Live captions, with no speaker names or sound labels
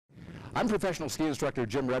I'm professional ski instructor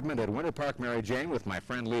Jim Redmond at Winter Park Mary Jane with my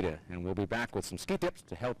friend Leta, and we'll be back with some ski tips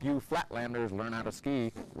to help you Flatlanders learn how to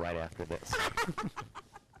ski right after this.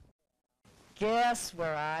 Guess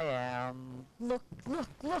where I am? Look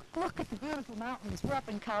at the beautiful mountains. We're up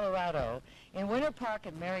in Colorado, in Winter Park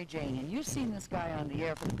and Mary Jane, and you've seen this guy on the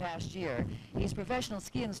air for the past year. He's professional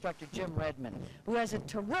ski instructor Jim Redmond, who has a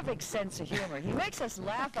terrific sense of humor. He makes us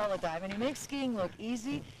laugh all the time, and he makes skiing look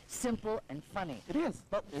easy, simple, and funny. It is.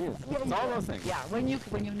 But it is. It's all those things. Yeah, when you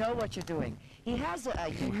know what you're doing. He has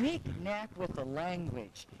a unique knack with the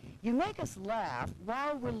language. You make us laugh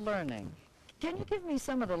while we're learning. Can you give me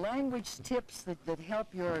some of the language tips that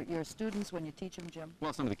help your students when you teach them, Jim?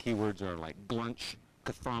 Well, some of the key words are like glunch,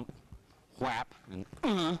 ka-thump, whap,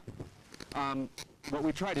 and what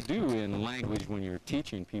we try to do in language when you're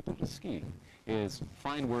teaching people to ski is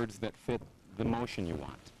find words that fit the motion you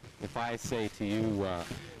want. If I say to you,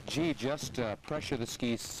 gee, just pressure the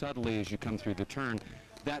skis subtly as you come through the turn,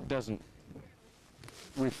 that doesn't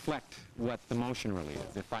reflect what the motion really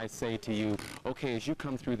is. If I say to you, okay, as you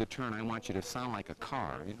come through the turn, I want you to sound like a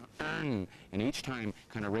car, you know, and each time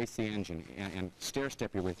kind of race the engine and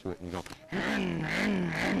stair-step your way through it and you go,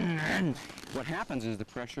 what happens is the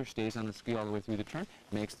pressure stays on the ski all the way through the turn,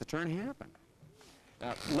 makes the turn happen.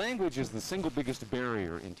 Language is the single biggest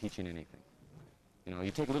barrier in teaching anything. You know,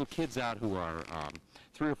 you take little kids out who are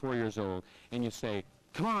 3 or 4 years old and you say,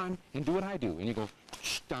 come on, and do what I do, and you go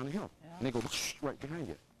down the hill. And they go right behind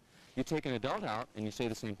you. You take an adult out and you say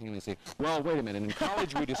the same thing and they say, well, wait a minute, in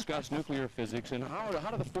college we discussed nuclear physics and how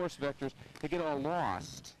do the force vectors, they get all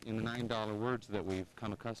lost in the $9 words that we've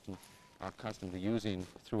come accustomed to using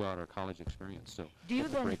throughout our college experience. So do you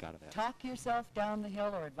then break out of that. Talk yourself down the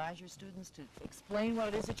hill or advise your students to explain what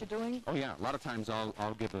it is that you're doing? Oh yeah, a lot of times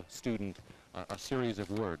I'll give a student a series of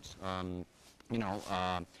words. You know,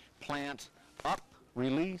 plant, up,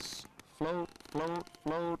 release, float, float,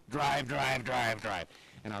 float, drive, drive, drive, drive.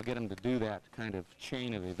 And I'll get them to do that kind of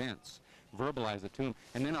chain of events, verbalize it to them,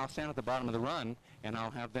 and then I'll stand at the bottom of the run and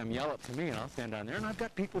I'll have them yell up to me and I'll stand down there and I've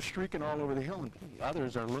got people streaking all over the hill and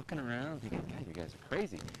others are looking around thinking, God, you guys are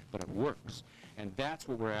crazy, but it works. And that's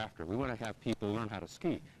what we're after. We want to have people learn how to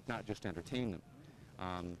ski, not just entertain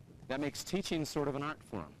them. That makes teaching sort of an art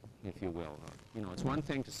form, if you will. You know, it's one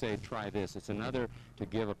thing to say, try this. It's another to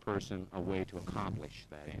give a person a way to accomplish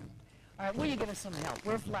that end. All right, will you give us some help?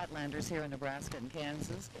 We're Flatlanders here in Nebraska and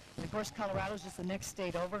Kansas. And of course, Colorado's just the next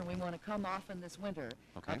state over, and we want to come often this winter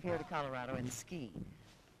up here to Colorado and ski.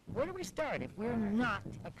 Where do we start if we're not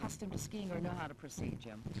accustomed to skiing or know how to proceed,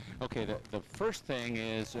 Jim? Okay, the first thing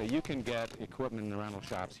is you can get equipment in the rental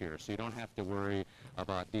shops here, so you don't have to worry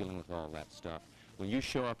about dealing with all that stuff. When you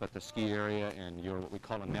show up at the ski area and you're what we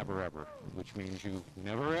call a never-ever, which means you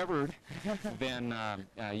never-evered, then,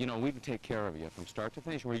 you know, we can take care of you from start to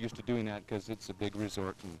finish. We're used to doing that because it's a big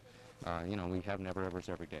resort and, you know, we have never-evers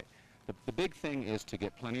every day. The big thing is to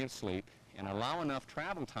get plenty of sleep and allow enough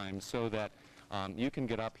travel time so that you can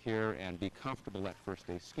get up here and be comfortable that first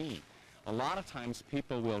day skiing. A lot of times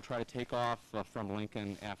people will try to take off from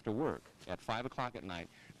Lincoln after work at 5 o'clock at night.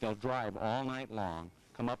 They'll drive all night long,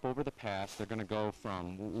 come up over the pass. They're going to go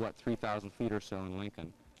from, what, 3,000 feet or so in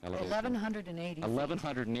Lincoln. 1,180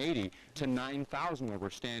 1,180 to 9,000 where we're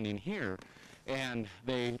standing here. And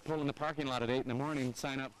they pull in the parking lot at 8 in the morning,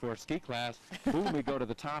 sign up for a ski class. Boom, we go to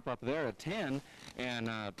the top up there at 10.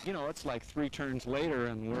 And, you know, it's like 3 turns later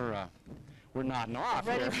and we're nodding off.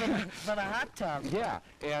 Ready for the hot tub. Yeah,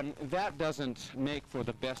 and that doesn't make for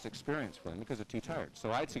the best experience for them because they're too tired.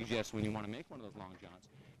 So I'd suggest when you want to make one of those long jaunts,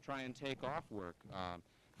 try and take off work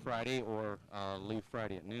Friday or leave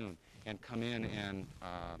Friday at noon and come in and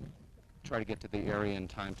try to get to the area in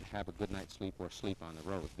time to have a good night's sleep or sleep on the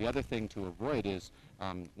road. The other thing to avoid is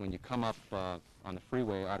when you come up on the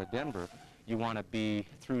freeway out of Denver, you want to be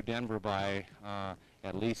through Denver by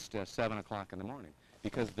at least 7 o'clock in the morning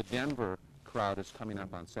because the Denver crowd is coming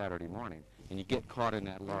up on Saturday morning and you get caught in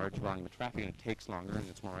that large volume of traffic and it takes longer and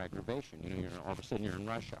it's more aggravation. You know, all of a sudden you're in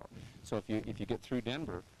rush hour. So if you get through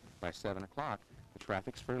Denver by 7 o'clock, the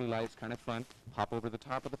traffic's fairly light, it's kind of fun, hop over the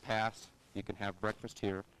top of the pass, you can have breakfast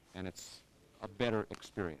here, and it's a better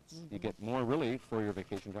experience. You get more really for your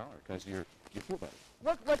vacation dollar because you feel better.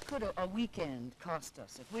 What could a weekend cost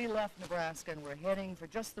us if we left Nebraska and we're heading for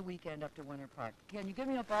just the weekend up to Winter Park? Can you give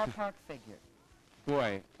me a ballpark figure?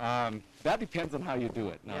 Boy, that depends on how you do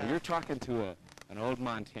it. Now, you're talking to an old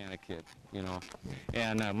Montana kid, you know,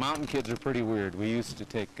 and mountain kids are pretty weird. We used to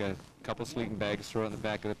take a couple sleeping bags, throw it in the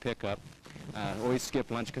back of the pickup, always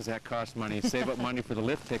skip lunch because that costs money, save up money for the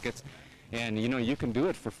lift tickets, and, you know, you can do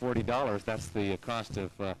it for $40. That's the cost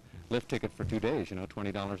of lift ticket for 2 days, you know,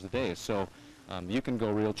 $20 a day. So You can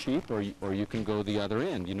go real cheap, or you can go the other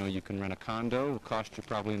end. You know, you can rent a condo. It'll cost you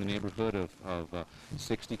probably in the neighborhood of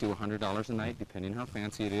 $60 to $100 a night, depending how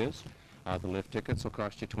fancy it is. The lift tickets will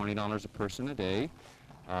cost you $20 a person a day.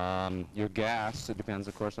 Your gas, it depends,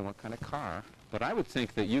 of course, on what kind of car. But I would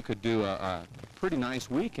think that you could do a pretty nice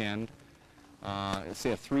weekend,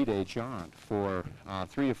 say a 3-day jaunt for $300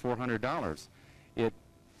 to $400.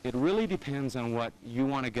 It really depends on what you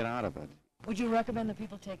want to get out of it. Would you recommend that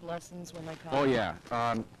people take lessons when they come? Oh, yeah.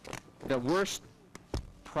 The worst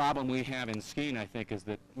problem we have in skiing, I think, is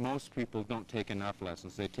that most people don't take enough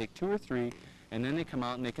lessons. They take 2 or 3, and then they come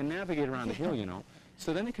out and they can navigate around the hill, you know.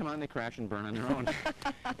 So then they come out and they crash and burn on their own.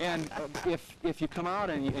 And if you come out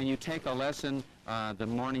and you take a lesson the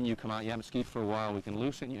morning you come out, you haven't skied for a while, we can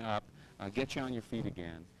loosen you up, get you on your feet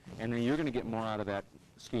again, and then you're going to get more out of that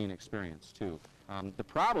skiing experience, too. The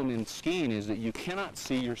problem in skiing is that you cannot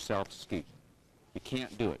see yourself ski. You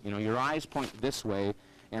can't do it. You know, your eyes point this way,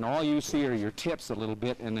 and all you see are your tips a little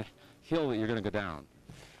bit and the hill that you're going to go down.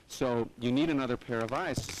 So you need another pair of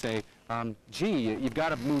eyes to say, gee, you've got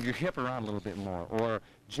to move your hip around a little bit more, or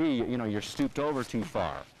gee, you know, you're stooped over too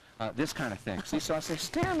far. This kind of thing. See, so I say,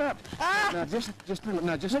 stand up. Now, just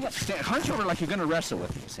hunch over like you're going to wrestle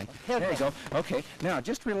with me. See? There you go. Okay. Now,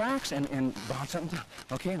 just relax and bounce up and down.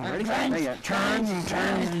 Okay, now ready? Turn.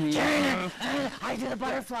 I do the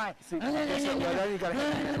butterfly. See, there you got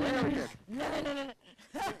to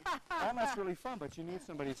That's really fun, but you need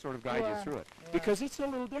somebody to sort of guide you through it. Because it's a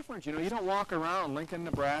little different. You know, you don't walk around Lincoln,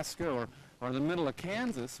 Nebraska, or the middle of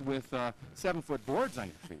Kansas with 7-foot boards on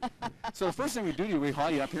your feet. So the first thing we do, we haul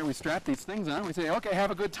you up here, we strap these things on, we say, okay, have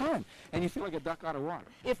a good time. And you feel like a duck out of water.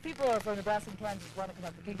 If people are from Nebraska and Kansas want to come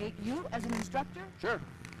up, can get you as an instructor? Sure.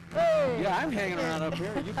 Hey! Yeah, I'm hanging around up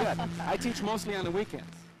here, you bet. I teach mostly on the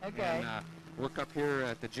weekends. Okay. And work up here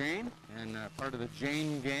at the Jane, and part of the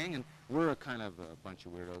Jane gang, and we're a kind of a bunch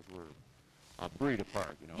of weirdos. We're a breed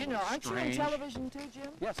apart, you know. You know, aren't you in television too,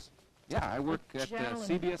 Jim? Yes. Yeah, I work at the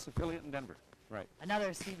CBS affiliate in Denver. Right. Another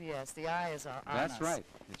CBS. The eye is on us. That's right.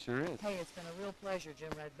 It sure is. Hey, it's been a real pleasure, Jim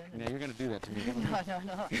Redmond. Yeah, you're going to do that to me.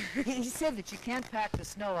 No. He said that you can't pack the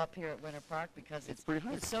snow up here at Winter Park because it's pretty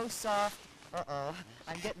hard. It's so soft. Uh-oh.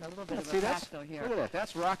 I'm getting a little bit of See, a pack though here. Look at that.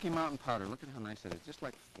 That's Rocky Mountain powder. Look at how nice it is. Just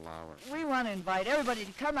like flour. We want to invite everybody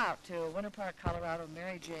to come out to Winter Park, Colorado,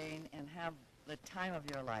 Mary Jane, and have the time of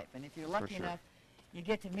your life. And if you're lucky enough, you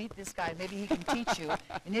get to meet this guy. Maybe he can teach you.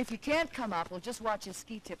 And if you can't come up, we'll just watch his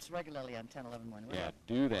ski tips regularly on 10/11 morning. Yeah,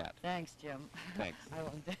 do that. Thanks, Jim. Thanks. I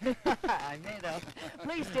won't. I may though.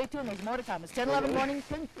 Please stay tuned. There's more to come. It's 10/11 morning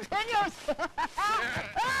continues.